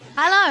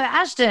Hello,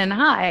 Ashton.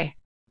 Hi.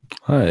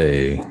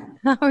 Hi,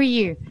 How are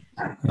you?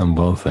 I'm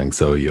well, thanks.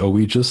 So, are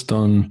we just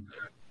on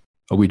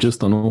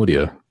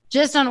audio?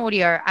 Just on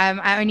audio.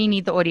 I only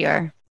need the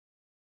audio.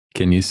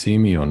 Can you see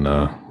me on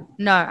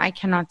No, I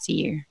cannot see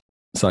you.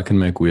 so I can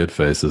make weird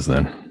faces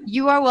then?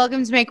 You are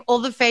welcome to make all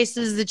the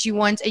faces that you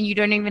want, and you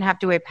don't even have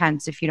to wear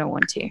pants if you don't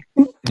want to.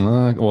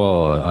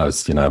 Well, I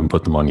haven't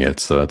put them on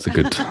yet, so it's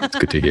good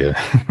to hear.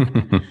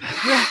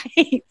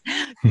 Great.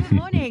 Good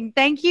morning.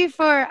 Thank you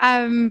for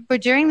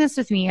doing this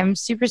with me. I'm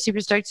super, super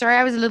stoked. Sorry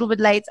I was a little bit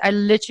late. I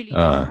literally just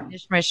uh,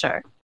 finished my show.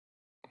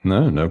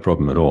 no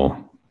problem at all.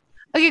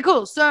 Okay,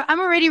 cool. So I'm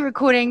already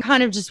recording.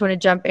 Kind of just want to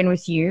jump in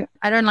with you.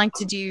 I don't like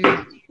to do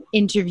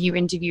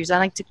interviews. I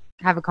like to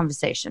have a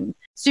conversation.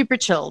 Super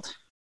chilled.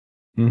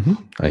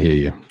 I hear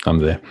you. I'm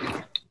there.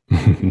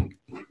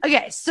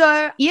 Okay,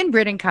 so Ian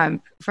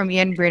Bredenkamp from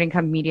Ian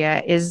Bredenkamp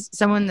Media is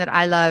someone that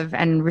I love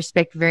and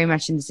respect very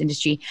much in this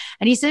industry.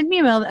 And he sent me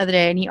a mail the other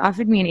day and he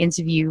offered me an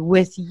interview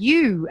with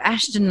you,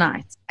 Ashton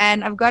Knight.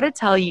 And I've got to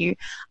tell you,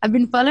 I've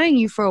been following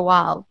you for a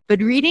while,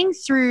 but reading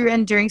through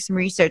and doing some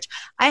research,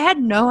 I had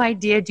no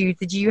idea, dude,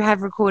 that you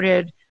have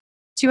recorded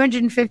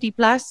 250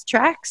 plus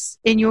tracks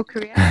in your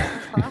career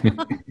so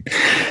far.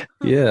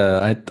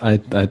 Yeah,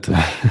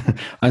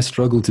 I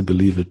struggle to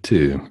believe it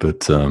too,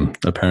 but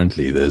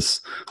apparently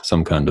there's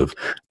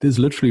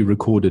literally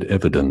recorded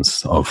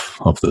evidence of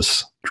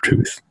this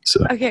truth.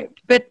 So Okay,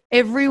 but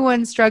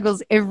everyone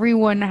struggles.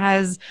 Everyone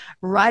has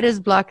writer's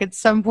block at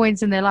some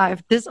points in their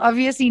life. This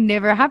obviously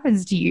never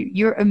happens to you.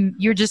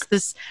 You're just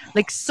this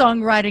like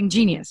songwriting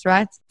genius,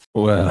 right?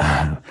 well,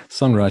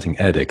 songwriting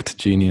addict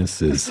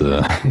genius is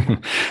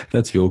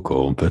that's your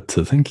call, but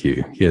thank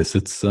you. Yes,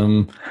 it's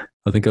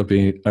I think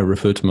I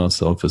refer to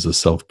myself as a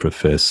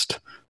self-professed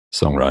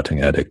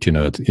songwriting addict.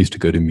 I used to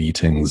go to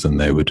meetings and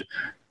they would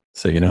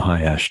say,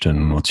 hi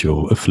Ashton, what's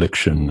your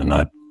affliction? And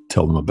I'd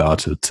tell them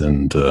about it,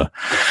 and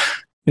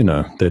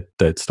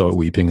they'd start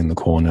weeping in the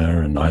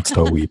corner, and I'd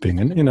start weeping,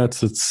 and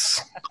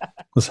it's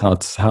that's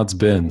how it's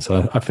been.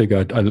 So I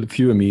figure I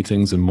fewer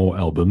meetings and more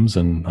albums,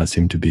 and I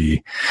seem to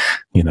be,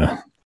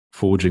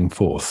 forging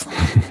forth.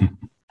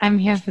 I'm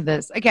here for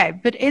this. Okay,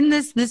 but in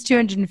this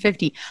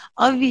 250,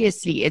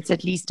 obviously it's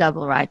at least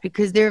double, right?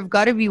 Because there have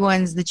got to be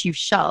ones that you've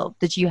shelved,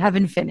 that you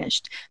haven't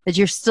finished, that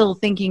you're still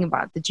thinking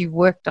about, that you've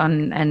worked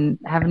on and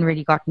haven't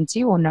really gotten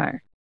to, or no?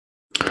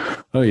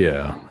 Oh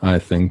yeah, I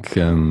think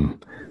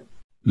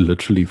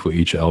literally for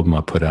each album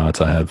I put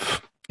out, I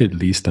have at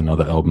least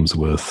another album's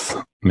worth,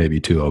 maybe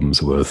two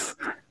albums worth,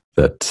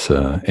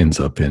 that ends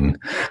up in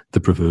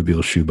the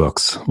proverbial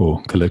shoebox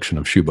or collection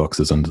of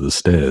shoeboxes under the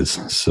stairs.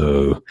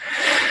 So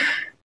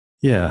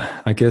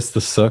yeah, I guess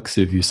this sucks.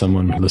 If you're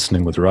someone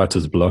listening with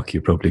writer's block,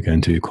 you're probably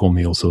going to call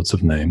me all sorts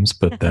of names,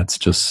 but that's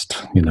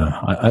just,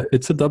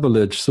 it's a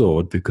double-edged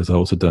sword because I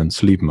also don't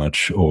sleep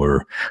much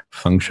or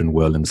function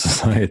well in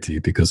society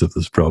because of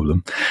this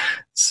problem.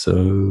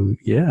 So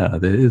yeah,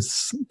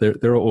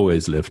 there are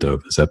always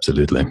leftovers,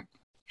 absolutely.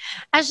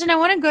 Ashton, I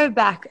want to go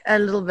back a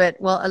little bit,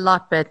 well, a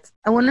lot bit.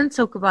 I want to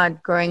talk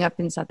about growing up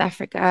in South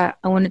Africa.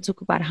 I want to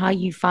talk about how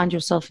you found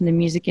yourself in the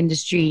music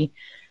industry.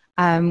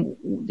 Um,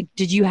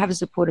 did you have a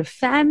supportive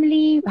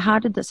family? How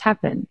did this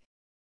happen?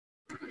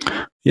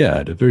 Yeah, I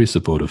had a very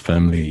supportive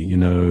family.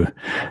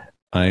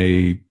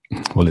 I,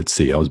 well, let's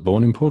see, I was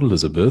born in Port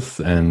Elizabeth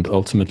and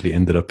ultimately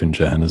ended up in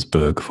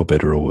Johannesburg for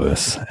better or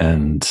worse.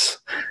 And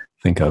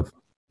I think I've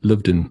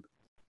lived in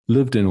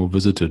or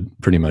visited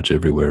pretty much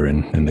everywhere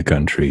in the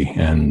country.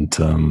 And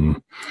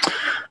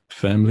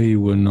family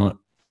were not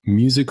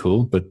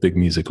musical, but big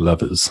music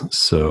lovers.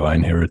 So I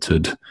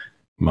inherited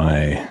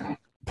my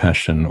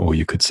passion, or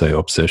you could say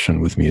obsession,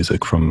 with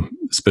music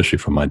especially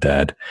from my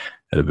dad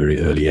at a very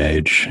early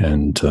age.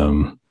 And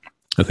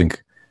I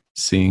think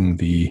seeing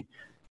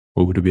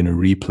what would have been a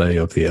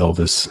replay of the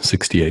Elvis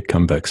 '68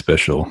 comeback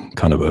special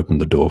kind of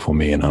opened the door for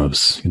me, and I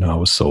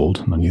was sold,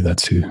 and I knew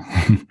that's who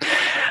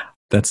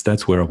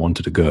that's where I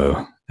wanted to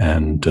go.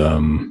 And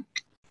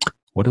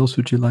what else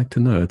would you like to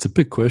know? It's a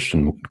big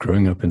question.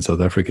 Growing up in South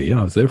Africa, yeah,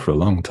 I was there for a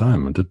long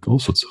time. I did all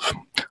sorts of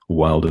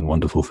wild and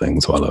wonderful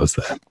things while I was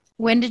there.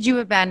 When did you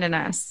abandon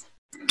us?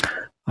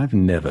 I've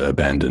never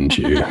abandoned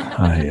you.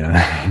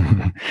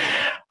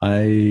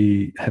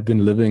 I have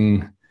been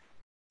living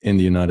in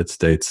the United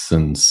States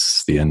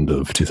since the end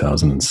of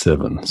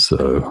 2007.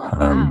 So,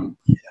 Wow.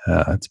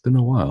 yeah, it's been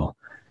a while.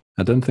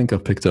 I don't think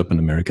I've picked up an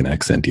American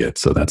accent yet,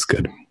 so that's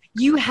good.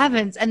 You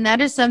haven't. And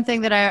that is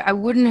something that I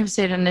wouldn't have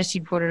said unless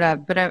you brought it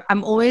up. But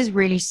I'm always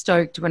really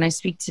stoked when I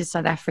speak to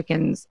South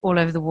Africans all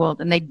over the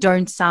world and they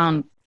don't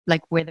sound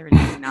like where they're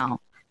living now.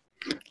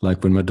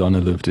 Like when Madonna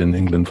lived in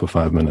England for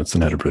 5 minutes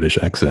and had a British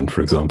accent,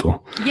 for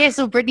example. Yes,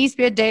 or Britney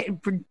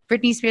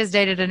Spears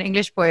dated an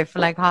English boy for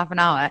like half an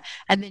hour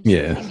and then she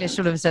was Yes, English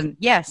all of a sudden.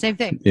 Yeah, same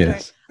thing. So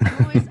yes.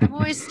 I'm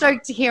always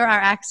stoked to hear our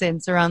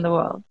accents around the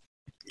world.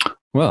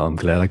 Well, I'm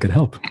glad I could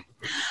help.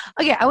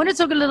 Okay, I want to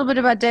talk a little bit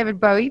about David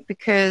Bowie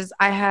because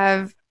I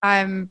have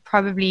I'm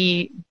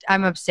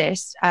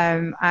obsessed.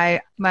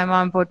 My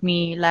mom bought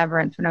me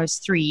Labyrinth when I was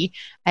 3,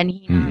 and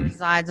he now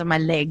resides on my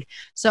leg.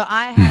 So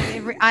I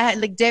had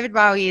like David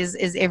Bowie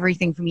is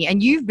everything for me.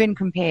 And you've been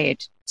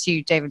compared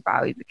to David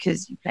Bowie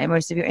because you play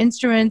most of your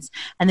instruments.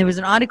 And there was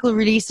an article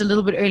released a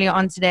little bit earlier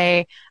on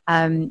today,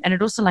 and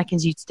it also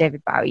likens you to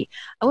David Bowie.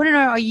 I want to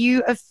know: are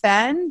you a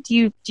fan?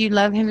 Do you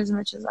love him as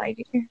much as I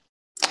do?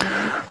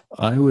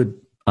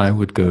 I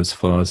would go as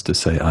far as to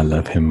say I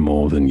love him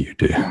more than you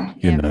do,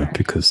 you know,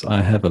 because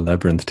I have a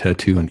Labyrinth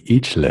tattoo on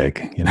each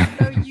leg, you know.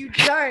 No, you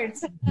don't.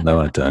 No,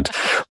 I don't.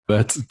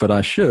 But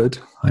I should.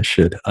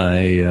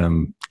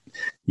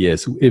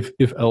 Yes, if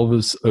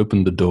Elvis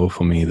opened the door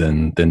for me,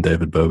 then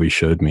David Bowie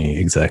showed me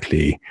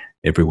exactly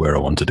everywhere I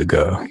wanted to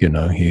go. You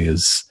know, he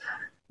is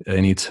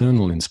an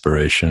eternal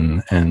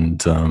inspiration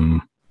and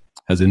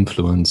has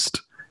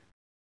influenced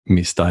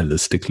me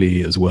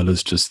stylistically, as well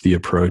as just the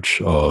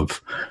approach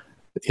of,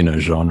 you know,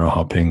 genre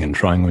hopping and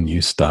trying on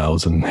new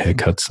styles and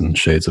haircuts and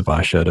shades of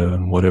eyeshadow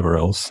and whatever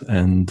else.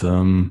 And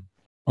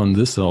on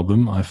this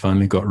album, I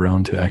finally got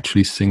around to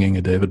actually singing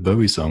a David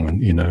Bowie song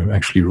and, you know,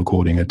 actually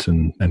recording it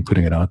and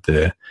putting it out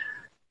there.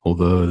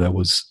 Although that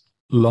was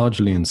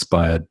largely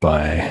inspired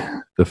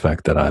by the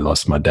fact that I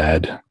lost my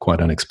dad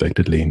quite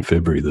unexpectedly in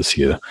February this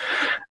year.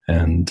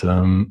 And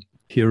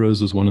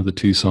Heroes was one of the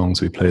 2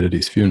 songs we played at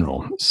his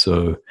funeral.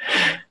 So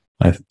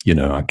I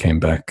came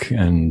back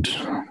and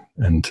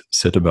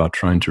set about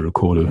trying to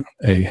record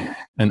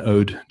an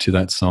ode to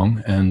that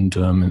song and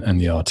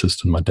the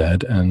artist and my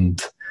dad.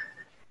 And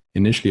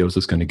initially I was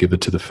just going to give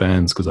it to the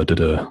fans because I did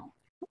a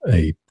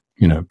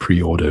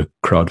pre-order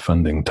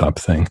crowdfunding type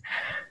thing.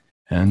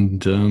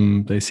 And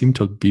they seemed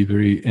to be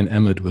very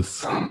enamored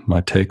with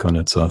my take on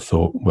it. So I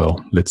thought,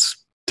 well, let's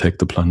take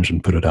the plunge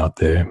and put it out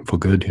there for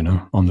good, you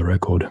know, on the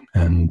record.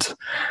 And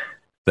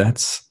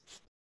that's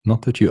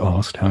not that you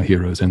asked how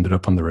Heroes ended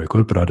up on the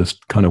record, but I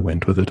just kind of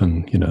went with it,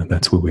 and, you know,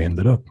 that's where we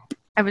ended up.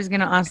 I was going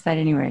to ask that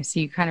anyway,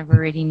 so you kind of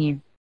already knew.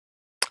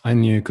 I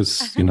knew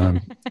because, you know,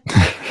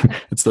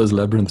 it's those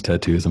Labyrinth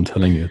tattoos, I'm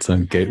telling you. It's a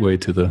gateway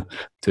to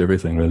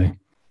everything, really.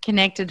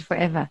 Connected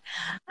forever.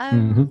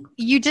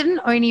 You didn't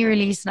only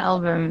release the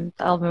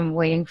album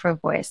Waiting for a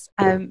Voice.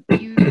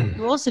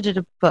 You also did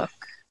a book.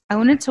 I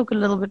want to talk a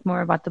little bit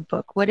more about the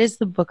book. What is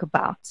the book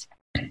about?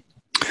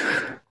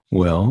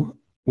 Well,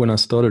 when I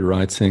started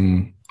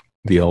writing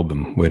the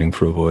album, Waiting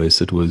for a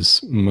Voice, it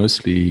was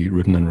mostly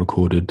written and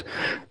recorded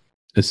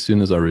as soon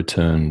as I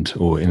returned,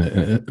 or in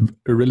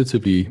a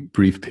relatively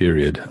brief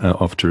period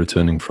after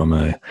returning from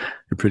a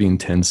pretty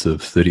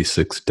intensive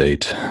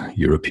 36-date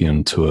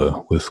European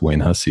tour with Wayne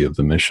Hussey of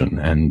The Mission.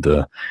 And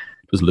it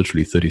was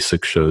literally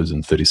 36 shows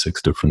in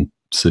 36 different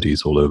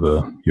cities all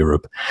over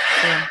Europe.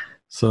 Yeah.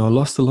 So I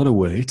lost a lot of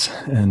weight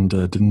and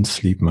didn't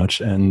sleep much.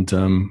 And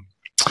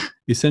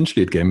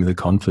essentially it gave me the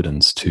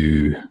confidence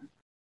to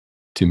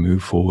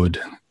move forward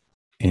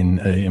in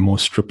a more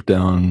stripped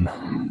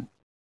down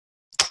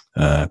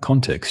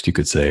context, you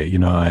could say. You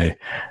know,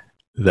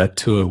 that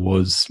tour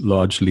was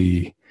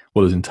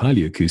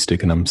entirely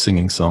acoustic, and I'm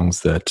singing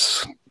songs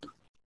that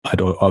I'd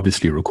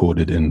obviously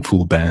recorded in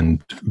full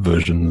band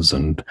versions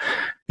and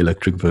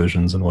electric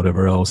versions and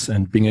whatever else,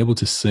 and being able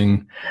to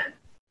sing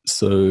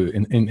so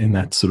in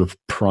that sort of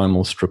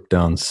primal stripped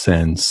down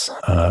sense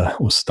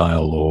or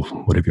style or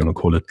whatever you want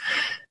to call it,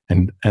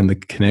 and the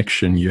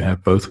connection you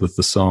have both with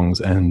the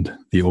songs and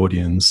the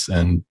audience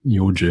and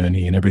your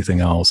journey and everything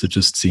else, it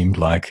just seemed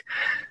like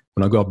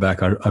when I got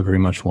back, I very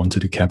much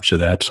wanted to capture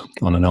that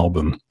on an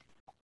album.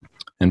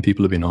 And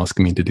people have been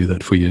asking me to do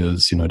that for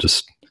years, you know,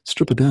 just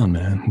strip it down,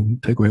 man,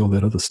 take away all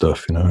that other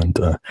stuff, you know. And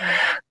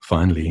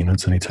finally, you know,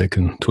 it's only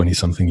taken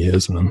 20-something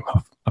years, and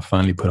I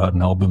finally put out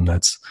an album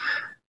that's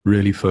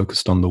really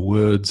focused on the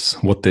words,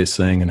 what they're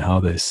saying and how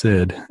they're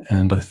said.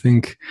 And I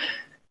think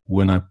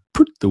when I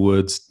put the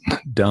words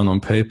down on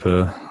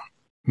paper,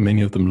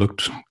 many of them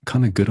looked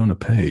kind of good on a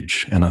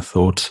page. And I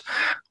thought,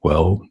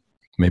 well,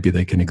 maybe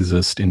they can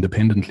exist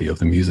independently of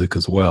the music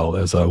as well,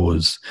 as I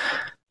was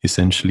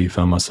essentially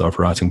found myself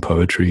writing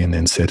poetry and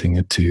then setting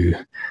it to,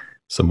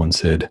 someone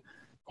said,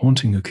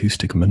 haunting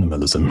acoustic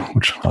minimalism,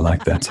 which I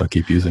like that, so I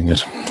keep using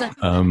it.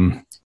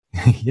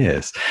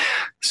 Yes,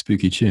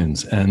 spooky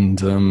tunes.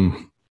 And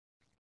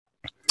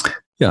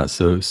yeah,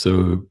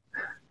 so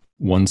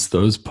once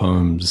those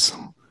poems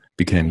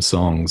became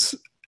songs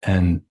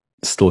and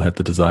still had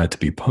the desire to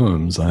be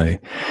poems, I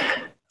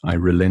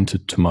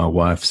relented to my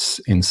wife's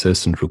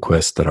incessant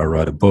request that I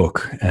write a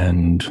book,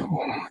 and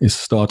it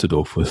started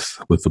off with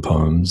the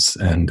poems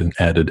and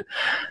added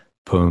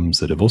poems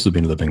that have also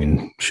been living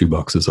in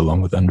shoeboxes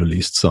along with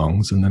unreleased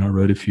songs. And then I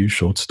wrote a few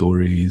short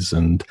stories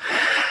and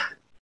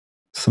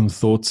some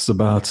thoughts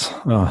about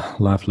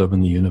life, love,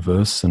 and the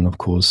universe, and of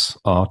course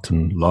art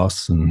and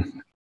loss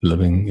and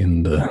living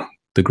in the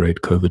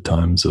great COVID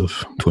times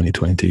of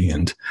 2020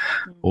 and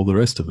all the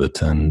rest of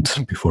it. And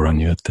before I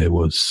knew it, I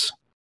was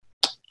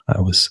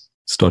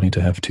starting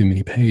to have too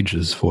many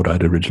pages for what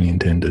I'd originally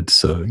intended.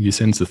 So you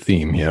sense a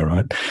theme here,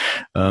 right?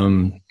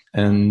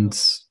 And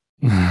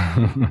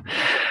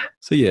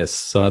so yes,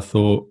 so I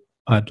thought,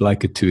 I'd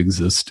like it to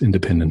exist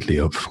independently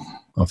of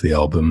the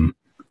album,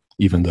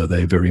 even though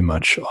they very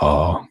much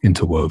are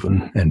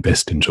interwoven and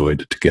best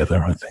enjoyed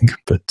together, I think.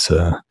 But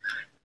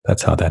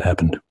that's how that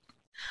happened.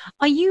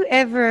 Are you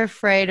ever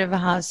afraid of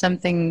how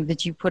something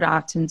that you put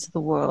out into the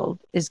world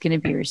is going to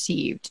be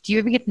received? Do you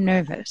ever get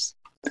nervous?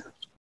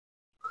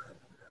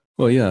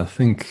 Well, yeah, I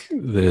think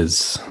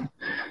there's,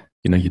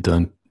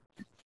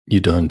 you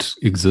don't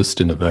exist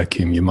in a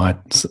vacuum. You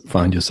might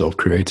find yourself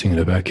creating in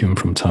a vacuum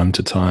from time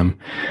to time.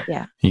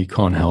 Yeah. You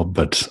can't help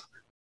but,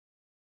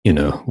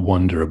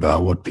 wonder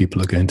about what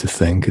people are going to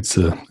think. I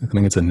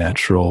think it's a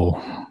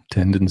natural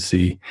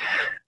tendency,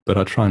 but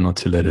I try not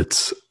to let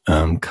it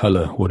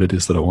color what it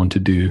is that I want to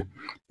do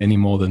any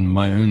more than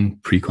my own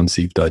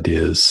preconceived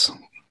ideas,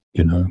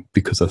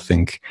 because I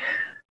think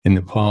in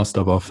the past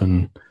I've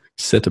often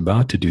set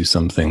about to do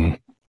something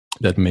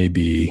that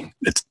maybe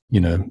it's,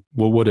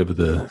 whatever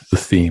the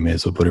theme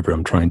is or whatever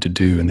I'm trying to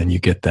do. And then you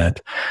get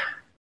that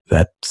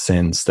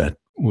sense that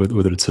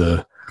whether it's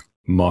a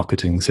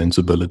marketing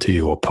sensibility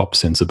or pop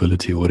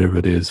sensibility or whatever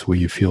it is, where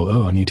you feel,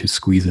 oh, I need to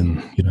squeeze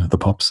in, the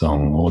pop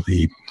song or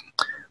the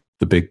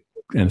big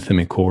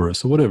anthemic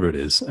chorus or whatever it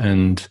is.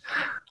 And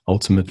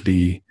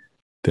ultimately,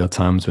 there are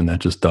times when that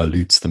just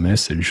dilutes the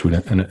message.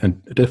 And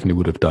it definitely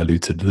would have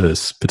diluted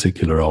this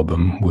particular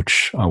album,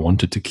 which I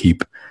wanted to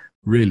keep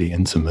really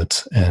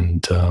intimate.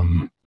 And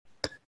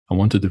I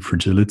wanted the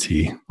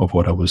fragility of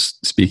what I was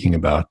speaking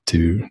about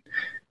to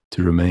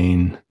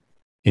remain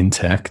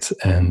intact,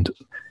 and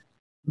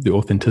the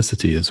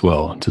authenticity as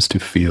well, just to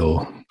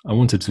feel, I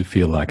wanted to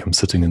feel like I'm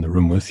sitting in the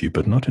room with you,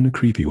 but not in a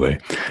creepy way.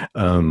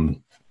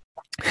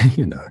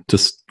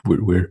 Just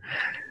we're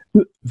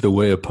the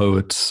way the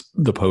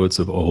poets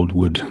of old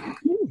would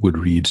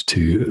read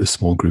to a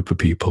small group of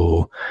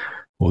people,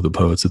 or the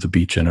poets of the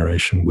Beat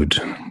Generation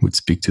would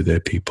speak to their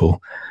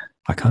people.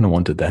 I kind of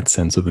wanted that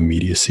sense of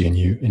immediacy, and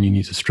you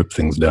need to strip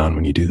things down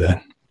when you do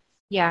that.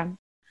 Yeah.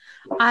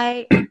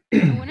 I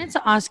wanted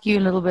to ask you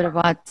a little bit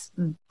about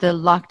the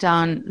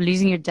lockdown,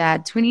 losing your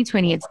dad,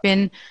 2020. It's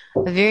been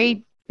a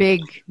very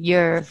big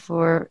year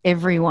for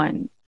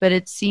everyone, but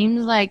it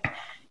seems like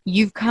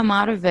you've come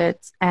out of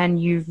it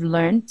and you've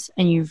learned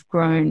and you've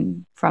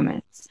grown from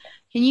it.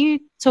 Can you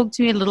talk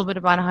to me a little bit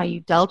about how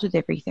you dealt with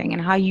everything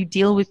and how you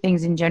deal with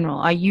things in general?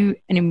 Are you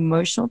an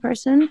emotional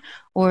person,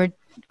 or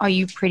are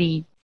you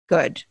pretty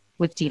good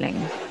with dealing?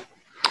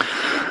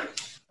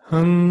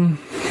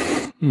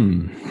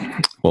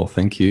 Well,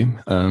 thank you.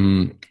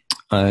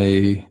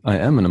 I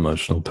am an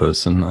emotional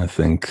person. I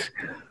think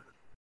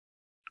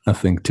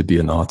to be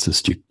an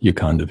artist, you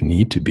kind of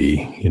need to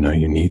be. You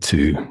need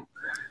to,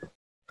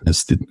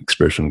 as the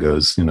expression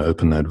goes,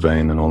 open that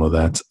vein and all of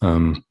that.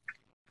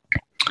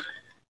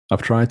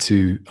 I've tried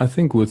to. I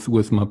think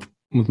with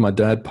my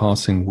dad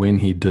passing when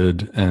he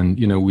did, and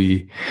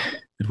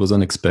it was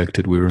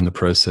unexpected. We were in the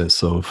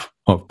process of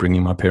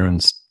bringing my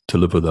parents to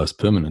live with us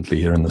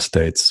permanently here in the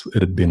States.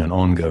 It had been an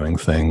ongoing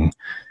thing,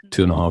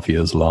 2.5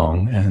 years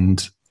long,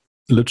 and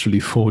literally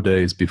 4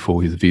 days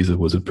before his visa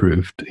was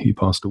approved, he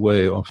passed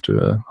away after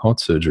a heart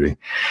surgery.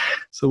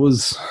 So it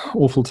was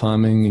awful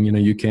timing,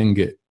 and you can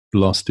get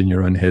lost in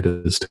your own head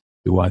as to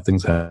why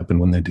things happen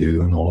when they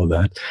do and all of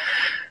that.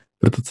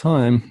 But at the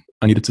time,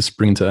 I needed to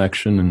spring into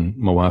action, and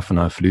my wife and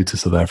I flew to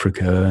South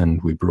Africa,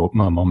 and we brought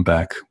my mom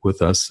back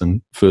with us.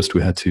 And first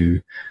we had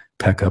to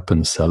pack up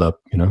and sell up,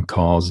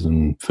 cars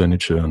and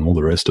furniture and all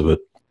the rest of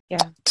it,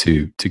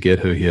 to get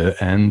her here.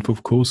 And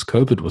of course,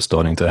 COVID was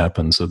starting to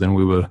happen. So then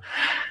we were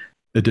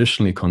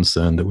additionally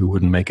concerned that we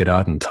wouldn't make it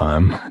out in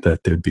time,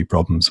 that there'd be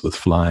problems with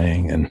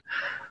flying. And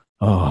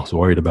I was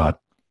worried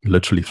about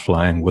literally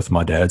flying with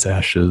my dad's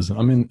ashes.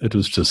 I mean, it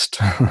was just,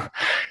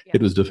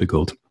 it was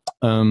difficult.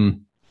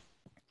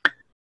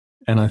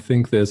 And I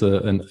think there's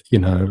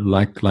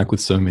like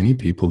with so many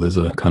people, there's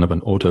a kind of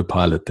an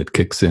autopilot that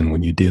kicks in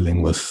when you're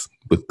dealing with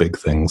big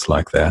things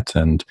like that.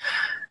 And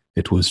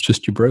it was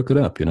just, you broke it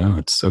up,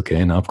 it's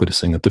okay. Now I've got to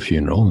sing at the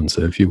funeral and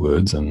say a few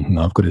words, and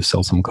now I've got to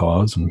sell some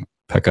cars and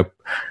pack up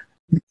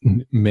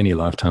many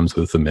lifetimes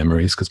worth of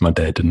memories, because my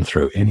dad didn't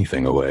throw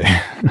anything away.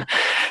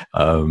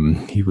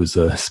 He was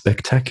a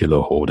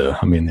spectacular hoarder.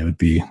 I mean, there would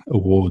be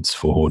awards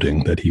for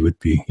hoarding that he would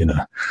be,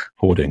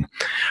 hoarding.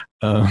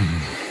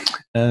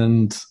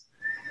 And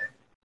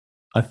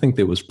I think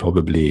there was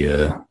probably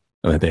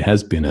there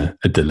has been a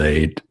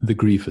delayed, the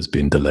grief has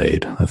been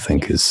delayed, I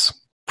think is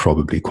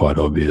probably quite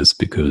obvious,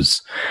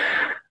 because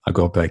I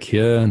got back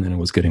here and then I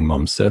was getting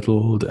mom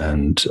settled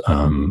and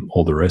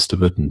all the rest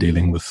of it, and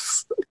dealing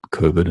with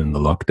COVID and the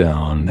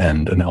lockdown,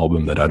 and an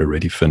album that I'd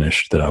already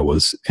finished that I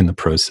was in the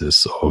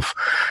process of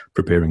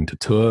preparing to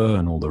tour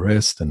and all the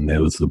rest. And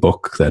there was the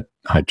book that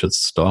I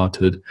just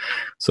started.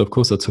 So of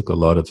course I took a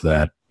lot of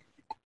that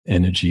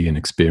energy and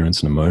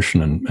experience and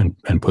emotion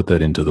and put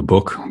that into the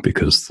book,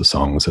 because the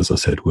songs, as I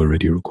said, were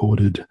already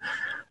recorded,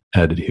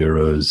 added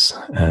heroes,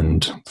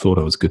 and thought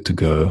I was good to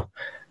go.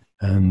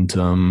 And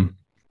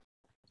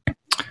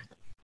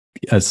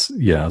as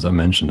I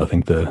mentioned, I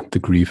think the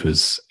grief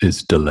is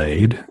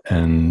delayed,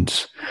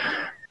 and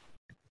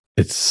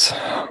it's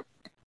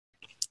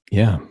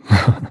yeah,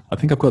 I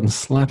think I've gotten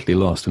slightly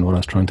lost in what I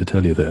was trying to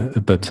tell you there,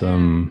 but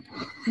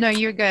No,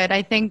 you're good.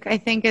 I think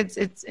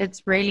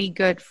it's really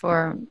good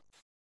for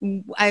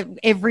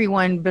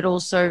everyone, but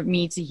also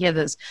me to hear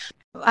this.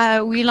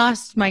 We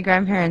lost my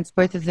grandparents,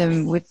 both of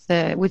them,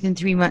 within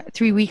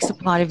 3 weeks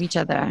apart of each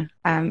other,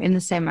 in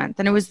the same month,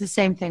 and it was the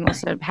same thing.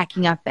 Also,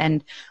 packing up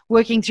and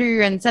working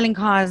through and selling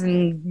cars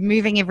and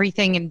moving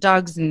everything and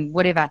dogs and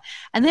whatever.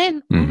 And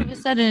then all of a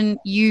sudden,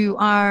 you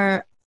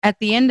are at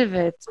the end of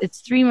it.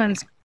 It's 3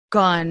 months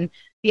gone.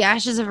 The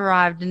ashes have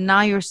arrived, and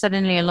now you're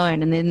suddenly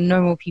alone, and there are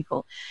no more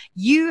people.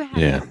 You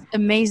have this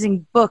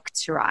amazing book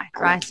to write,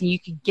 right? And you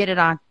could get it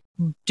out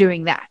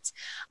doing that.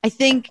 I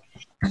think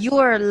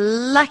you're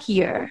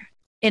luckier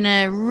in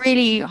a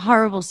really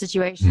horrible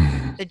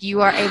situation that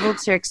you are able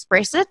to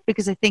express it,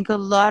 because I think a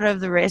lot of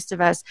the rest of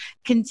us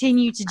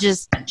continue to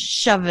just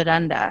shove it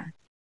under.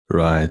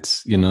 Right.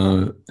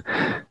 You're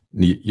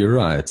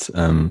right.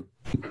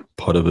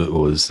 Part of it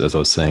was, as I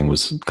was saying,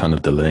 was kind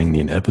of delaying the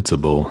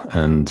inevitable.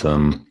 And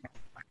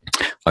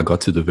I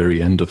got to the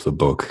very end of the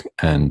book,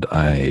 and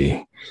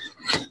I'd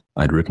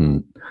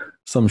written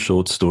some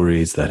short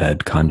stories that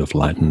had kind of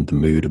lightened the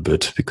mood a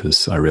bit,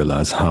 because I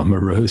realized how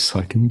morose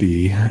I can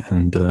be.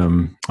 And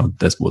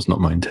that was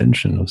not my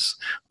intention. I'm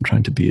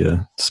trying to be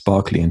a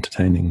sparkly,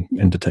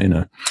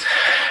 entertainer.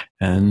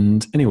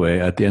 And anyway,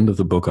 at the end of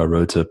the book, I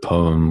wrote a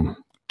poem,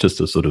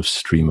 just a sort of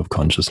stream of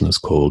consciousness,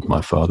 called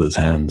My Father's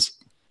Hands,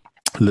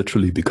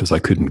 literally because I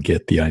couldn't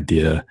get the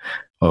idea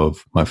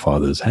of my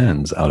father's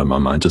hands out of my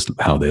mind, just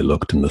how they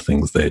looked and the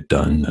things they'd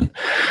done, and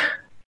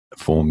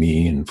for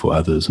me and for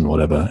others and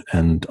whatever.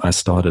 And I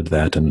started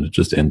that, and it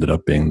just ended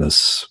up being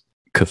this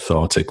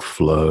cathartic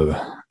flow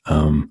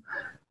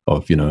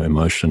of,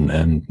 emotion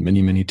and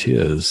many, many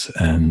tears.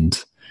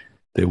 And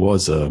there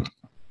was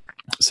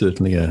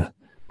certainly a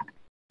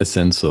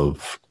sense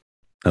of,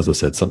 as I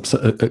said,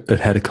 it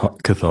had a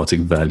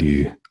cathartic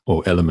value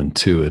or element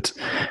to it.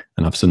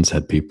 And I've since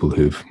had people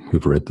who've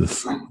read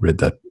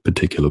that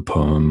particular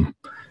poem,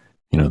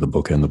 the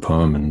book and the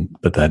poem,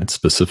 but that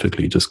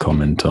specifically just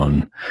comment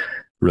on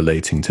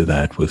relating to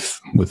that with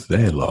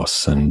their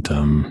loss. And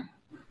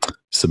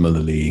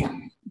similarly,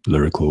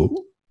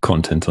 lyrical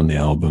content on the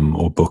album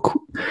or book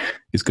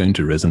is going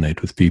to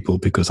resonate with people,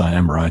 because I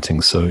am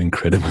writing so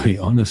incredibly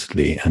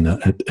honestly, and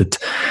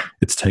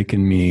it's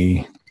taken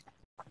me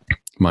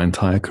my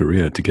entire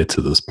career to get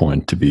to this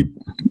point, to be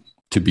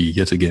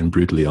yet again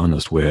brutally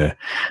honest, where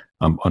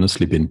I'm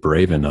honestly been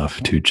brave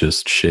enough to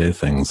just share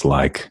things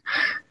like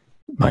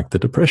the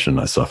depression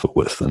I suffer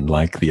with, and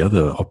like the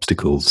other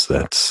obstacles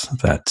that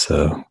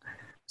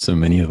so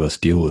many of us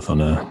deal with on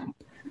a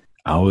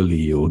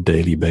hourly or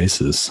daily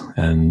basis.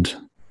 And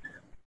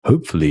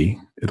hopefully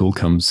it all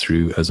comes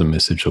through as a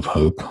message of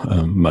hope,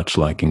 much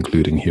like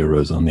Including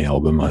Heroes on the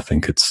album. I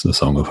think it's a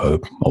song of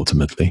hope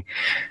ultimately.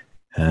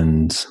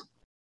 And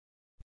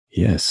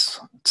yes,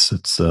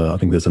 it's I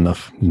think there's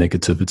enough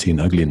negativity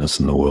and ugliness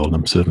in the world.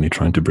 I'm certainly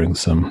trying to bring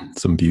some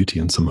beauty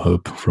and some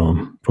hope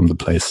from the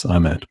place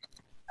I'm at.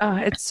 Oh,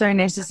 it's so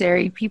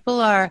necessary.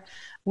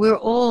 We're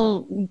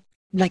all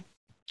like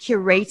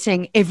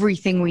curating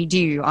everything we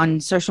do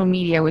on social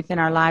media, within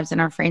our lives and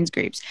our friends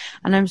groups.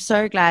 And I'm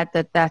so glad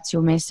that that's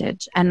your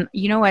message. And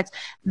you know what?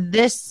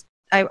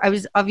 I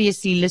was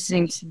obviously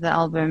listening to the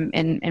album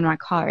in my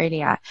car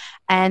earlier,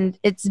 and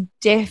it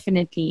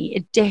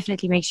definitely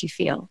makes you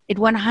feel. It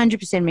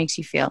 100% makes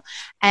you feel.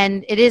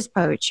 And it is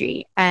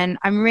poetry. And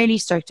I'm really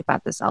stoked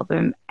about this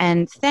album.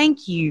 And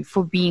thank you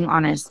for being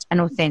honest and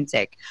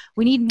authentic.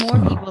 We need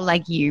more people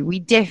like you. We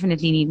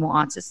definitely need more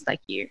artists like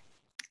you.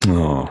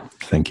 Oh,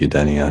 thank you,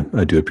 Danny.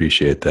 I do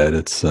appreciate that.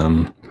 It's,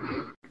 I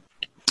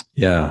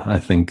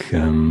think,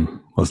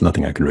 there's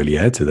nothing I can really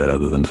add to that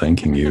other than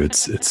thanking you.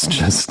 It's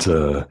just,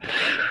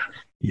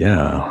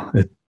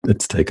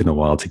 it's taken a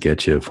while to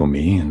get here for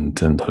me,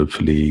 and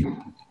hopefully,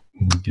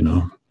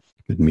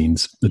 it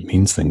means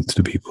things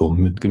to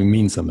people. It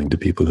means something to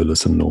people who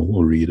listen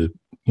or read it,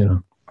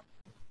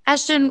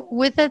 Ashton,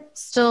 with it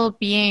still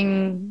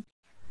being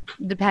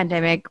the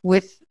pandemic,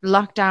 with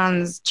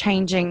lockdowns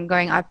changing,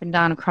 going up and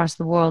down across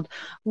the world,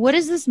 what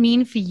does this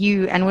mean for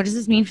you, and what does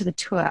this mean for the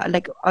tour?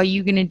 Like, are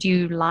you going to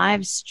do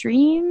live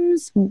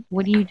streams?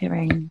 What are you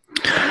doing?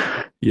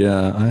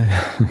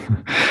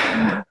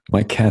 Yeah,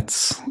 my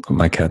cats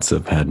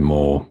have had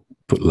more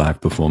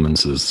live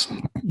performances,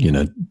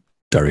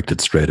 directed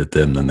straight at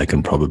them than they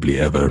can probably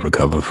ever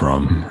recover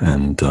from.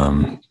 And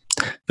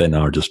they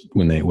now just,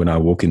 when I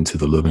walk into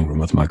the living room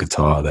with my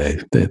guitar,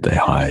 they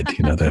hide.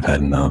 They've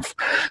had enough.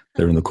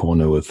 They're in the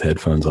corner with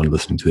headphones on,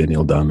 listening to the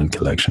Neil Diamond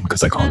Collection,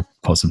 because I can't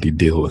possibly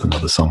deal with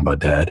another song by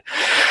Dad.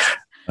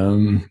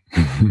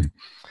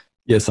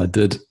 Yes, I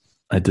did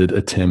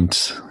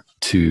attempt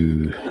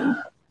to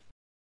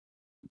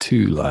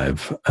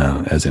live,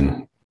 as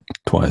in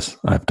twice.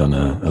 I've done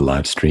a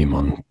live stream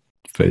on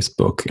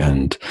Facebook,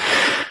 and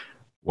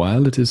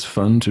while it is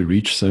fun to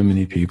reach so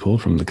many people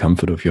from the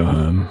comfort of your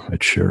home,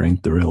 it sure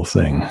ain't the real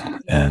thing.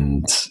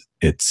 And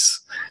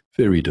it's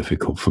very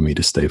difficult for me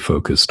to stay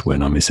focused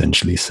when I'm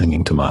essentially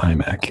singing to my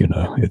iMac.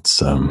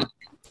 It's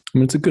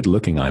mean, it's a good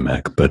looking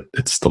iMac, but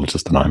it's still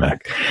just an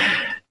iMac.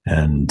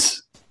 And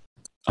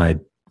I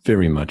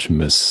very much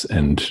miss,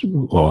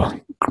 or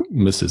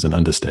miss is an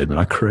understatement,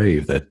 I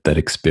crave that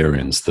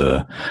experience,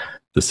 the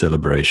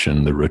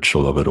celebration, the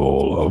ritual of it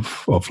all,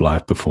 of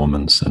live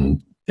performance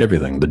and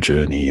everything, the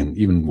journey, and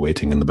even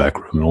waiting in the back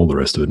room and all the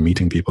rest of it,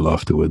 meeting people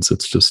afterwards.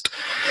 It's just,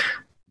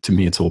 to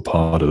me, it's all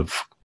part of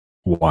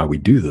why we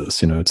do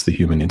this. It's the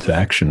human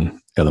interaction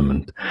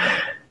element.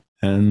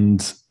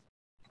 And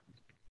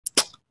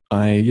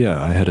I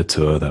had a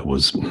tour that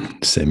was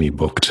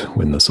semi-booked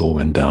when this all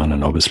went down,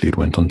 and obviously it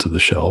went onto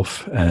the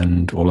shelf.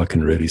 And all I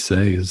can really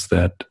say is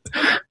that,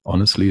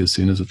 honestly, as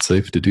soon as it's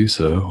safe to do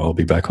so, I'll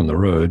be back on the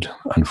road.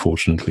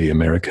 Unfortunately,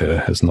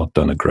 America has not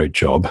done a great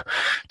job,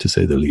 to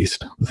say the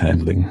least, with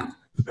handling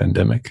the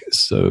pandemic.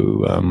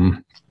 So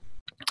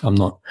I'm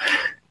not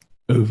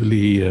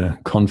overly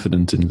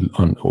confident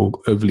or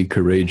overly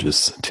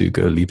courageous to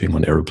go leaping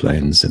on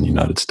airplanes in the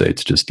United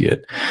States just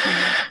yet.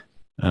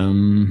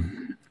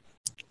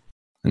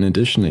 And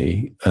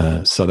additionally,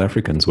 South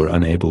Africans were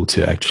unable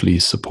to actually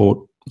support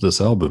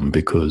this album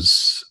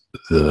because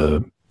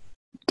the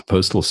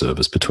postal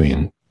service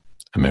between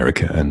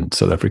America and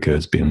South Africa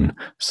has been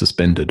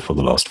suspended for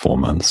the last 4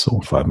 months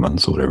or 5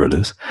 months or whatever it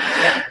is.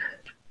 Yeah.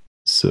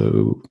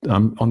 So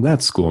on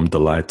that score, I'm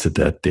delighted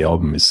that the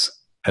album is,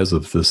 as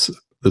of this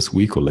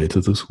week or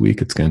later this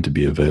week, it's going to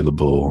be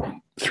available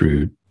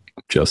through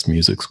Just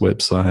Music's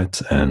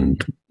website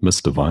and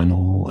Mr.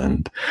 Vinyl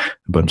and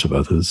a bunch of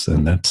others.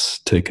 And that's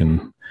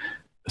taken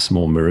a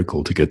small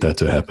miracle to get that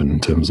to happen in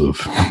terms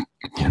of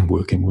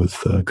working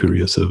with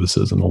courier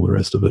services and all the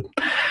rest of it.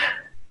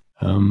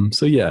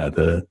 So yeah,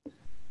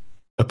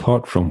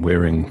 apart from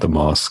wearing the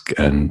mask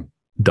and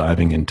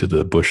diving into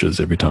the bushes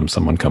every time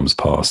someone comes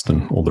past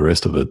and all the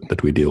rest of it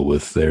that we deal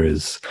with,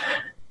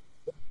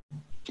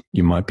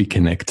 you might be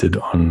connected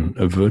on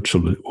a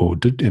virtual or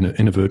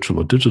in a virtual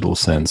or digital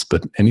sense,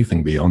 but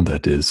anything beyond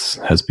that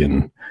has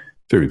been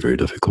very, very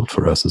difficult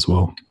for us as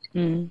well.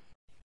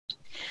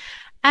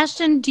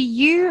 Ashton, do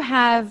you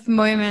have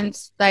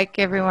moments like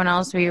everyone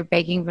else where you're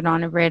baking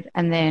banana bread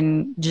and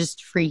then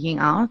just freaking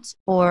out?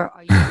 Or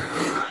are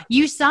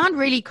you sound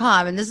really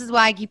calm, and this is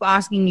why I keep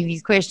asking you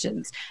these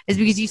questions, is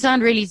because you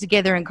sound really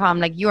together and calm,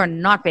 like you are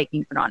not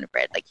baking banana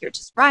bread, like you're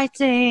just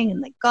writing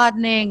and like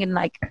gardening and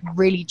like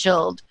really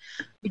chilled.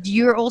 But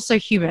you're also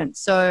human.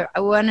 So I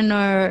want to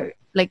know,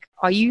 like,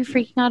 are you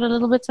freaking out a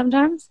little bit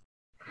sometimes?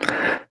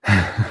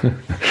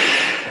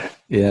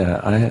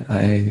 Yeah,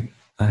 I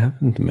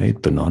haven't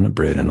made banana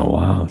bread in a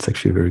while. It's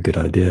actually a very good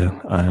idea.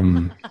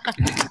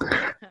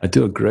 I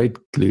do a great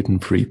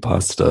gluten-free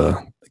pasta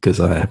because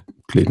I have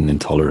gluten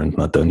intolerant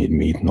and I don't eat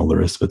meat and all the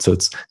rest of it. So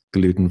it's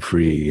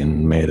gluten-free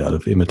and made out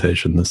of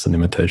imitation this and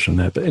imitation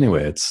that. But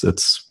anyway, it's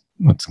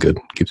good.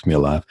 It keeps me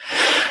alive.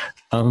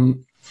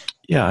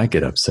 Yeah, I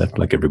get upset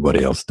like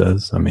everybody else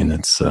does. I mean,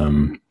 it's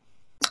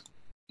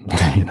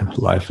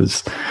life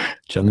is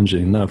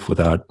challenging enough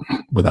without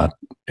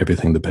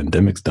everything the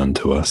pandemic's done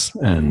to us.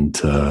 And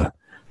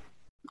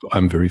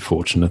I'm very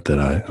fortunate that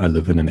I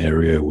live in an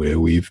area where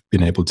we've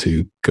been able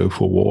to go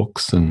for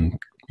walks and,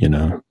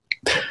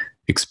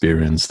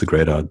 experience the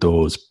great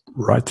outdoors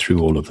right through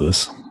all of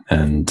this.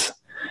 And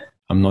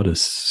I'm not a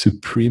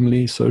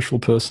supremely social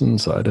person,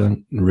 so I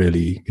don't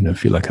really,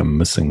 feel like I'm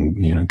missing,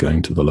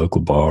 going to the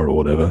local bar or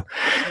whatever.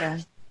 Yeah.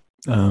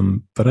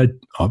 But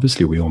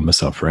obviously we all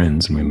miss our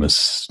friends and we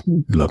miss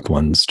loved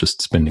ones,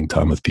 just spending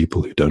time with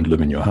people who don't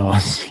live in your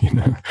house,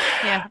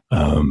 Yeah.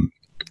 I'm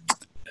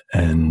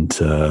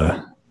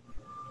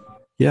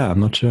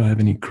not sure I have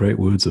any great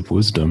words of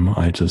wisdom.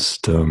 I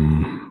just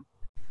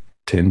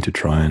tend to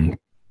try and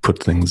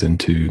put things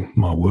into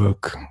my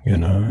work,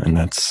 and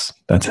that's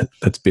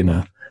been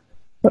a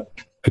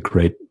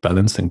great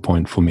balancing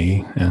point for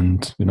me.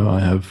 And, I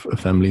have a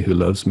family who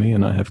loves me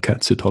and I have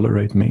cats who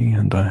tolerate me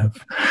and I have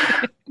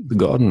the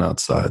garden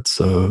outside.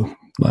 So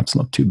life's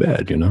not too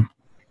bad,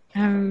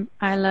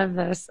 I love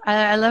this.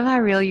 I love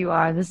how real you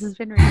are. This has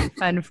been really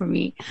fun for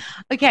me.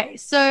 Okay,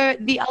 so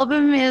the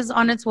album is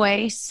on its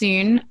way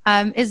soon.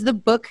 Is the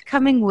book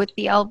coming with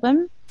the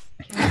album?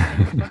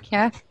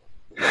 Yeah.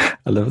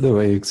 I love the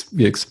way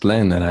you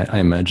explain that. I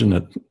imagine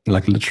it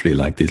like literally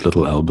like these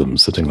little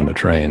albums sitting on a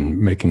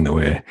train, making their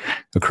way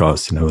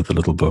across, with the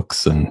little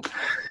books and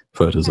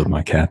photos of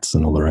my cats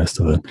and all the rest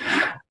of it.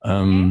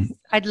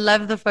 I'd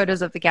love the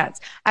photos of the cats.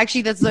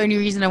 Actually, that's the only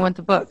reason I want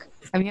the book.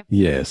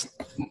 Yes,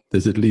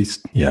 there's at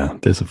least,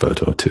 there's a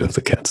photo or two of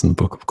the cats in the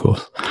book, of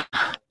course.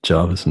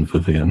 Jarvis and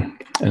Vivian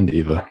and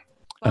Eva.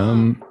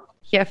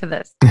 Here for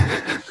this.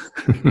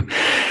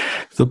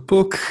 The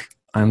book,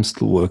 I'm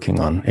still working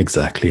on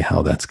exactly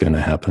how that's going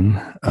to happen.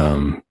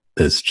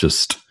 There's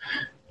just,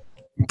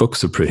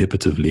 books are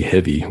prohibitively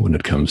heavy when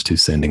it comes to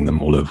sending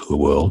them all over the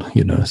world,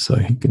 so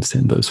you can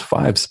send those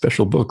 5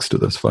 special books to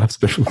those 5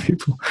 special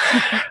people.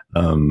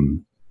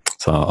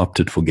 So I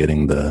opted for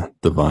getting the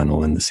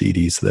vinyl and the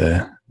CDs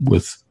there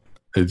with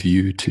a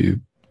view to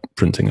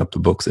printing up the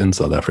books in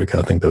South Africa.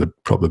 I think that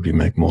would probably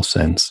make more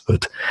sense,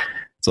 but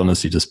it's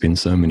honestly just been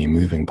so many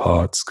moving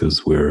parts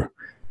because we're,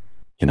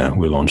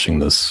 we're launching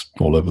this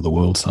all over the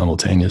world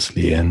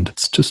simultaneously, and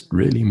it's just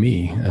really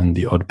me and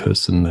the odd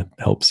person that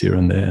helps here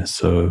and there.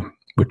 So,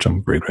 which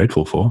I'm very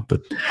grateful for,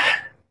 but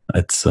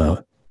it's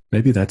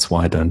maybe that's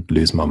why I don't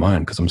lose my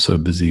mind, because I'm so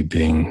busy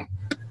being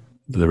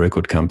the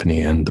record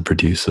company and the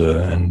producer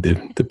and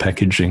the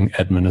packaging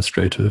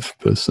administrative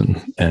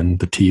person and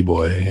the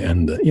T-boy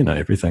and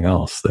everything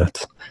else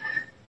that.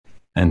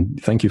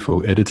 And thank you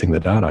for editing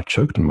that out. I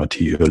choked on my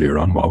tea earlier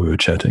on while we were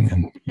chatting,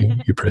 and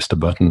you pressed a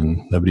button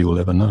and nobody will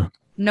ever know.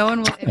 No one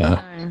will ever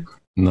know.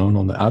 No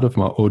one out of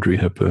my Audrey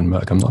Hepburn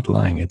mug. I'm not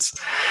lying.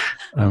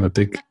 I'm a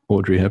big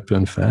Audrey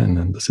Hepburn fan,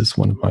 and this is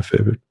one of my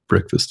favorite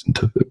breakfast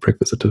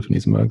at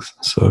Tiffany's mugs.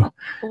 So,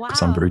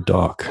 because I'm very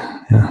dark.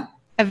 Yeah.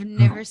 I've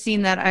never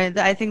seen that.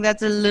 I think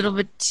that's a little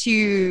bit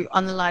too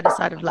on the lighter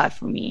side of life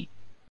for me.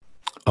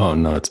 Oh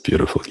no, it's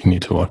beautiful. You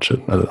need to watch it.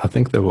 I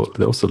think they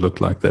also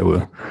look like they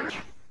were.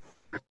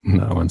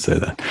 No, I won't say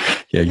that.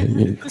 Yeah,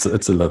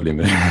 it's a lovely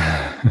movie.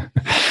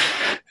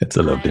 It's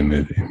a lovely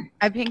movie.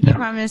 I pinky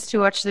promise to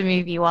watch the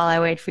movie while I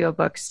wait for your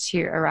books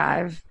to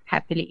arrive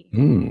happily.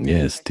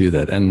 Yes, do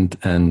that. And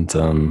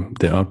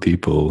there are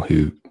people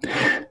who,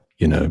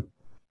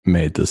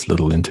 made this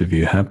little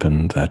interview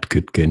happen that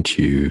could get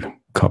you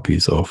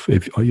copies of.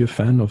 Are you a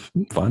fan of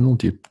vinyl?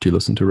 Do you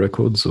listen to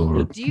records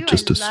or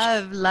just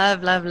love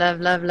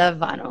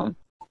vinyl?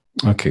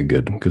 Okay,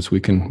 good, because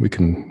we can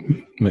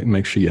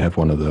make sure you have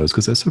one of those,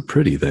 because they're so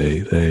pretty.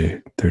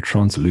 They're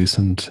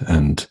translucent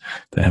and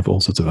they have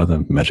all sorts of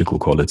other magical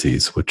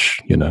qualities,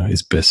 which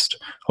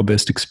are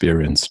best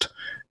experienced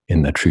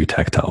in that true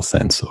tactile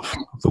sense of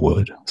the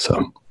word.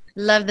 So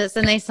love this,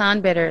 and they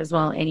sound better as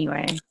well.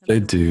 Anyway, they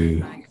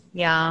do.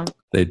 Yeah,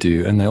 they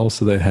do, and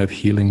they have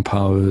healing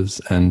powers,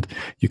 and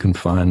you can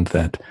find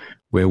that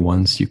where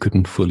once you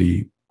couldn't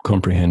fully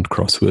comprehend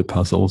crossword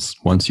puzzles,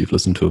 once you've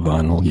listened to a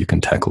vinyl, you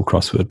can tackle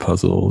crossword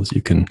puzzles.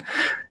 You can,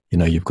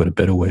 you've got a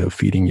better way of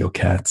feeding your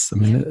cats. I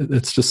mean,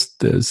 it's just,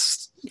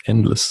 there's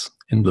endless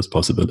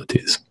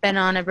possibilities.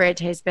 Banana bread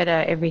tastes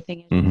better.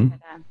 Everything is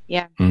better.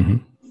 Yeah. Mm-hmm.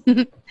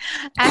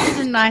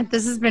 Ashton Knight,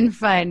 this has been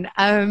fun.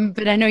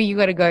 But I know you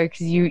got to go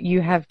because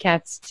you have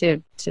cats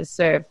to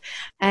serve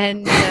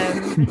and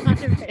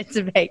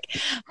to bake.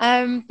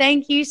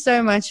 Thank you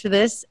so much for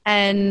this,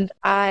 and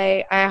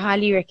I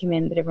highly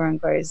recommend that everyone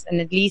goes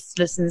and at least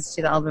listens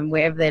to the album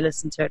wherever they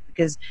listen to it,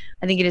 because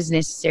I think it is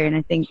necessary, and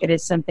I think it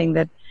is something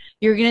that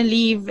you're going to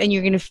leave and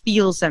you're going to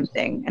feel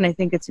something, and I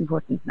think it's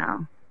important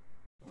now.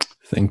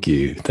 Thank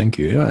you.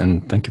 Yeah,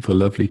 and thank you for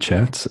lovely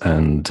chats,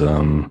 and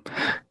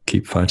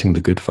keep fighting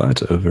the good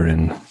fight over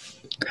in...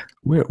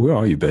 Where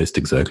are you based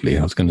exactly?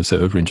 I was going to say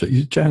over in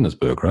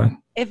Johannesburg, right?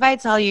 If I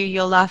tell you,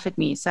 you'll laugh at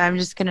me, so I'm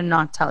just going to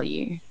not tell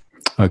you.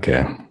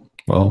 Okay.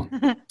 Well,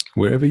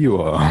 wherever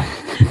you are,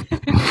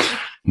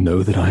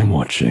 know that I'm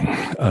watching.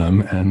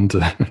 And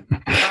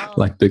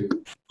like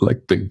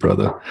Big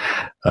Brother.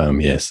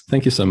 Yes.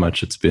 Thank you so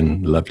much. It's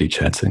been lovely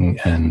chatting,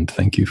 and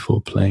thank you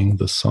for playing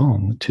the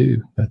song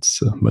too.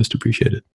 That's most appreciated.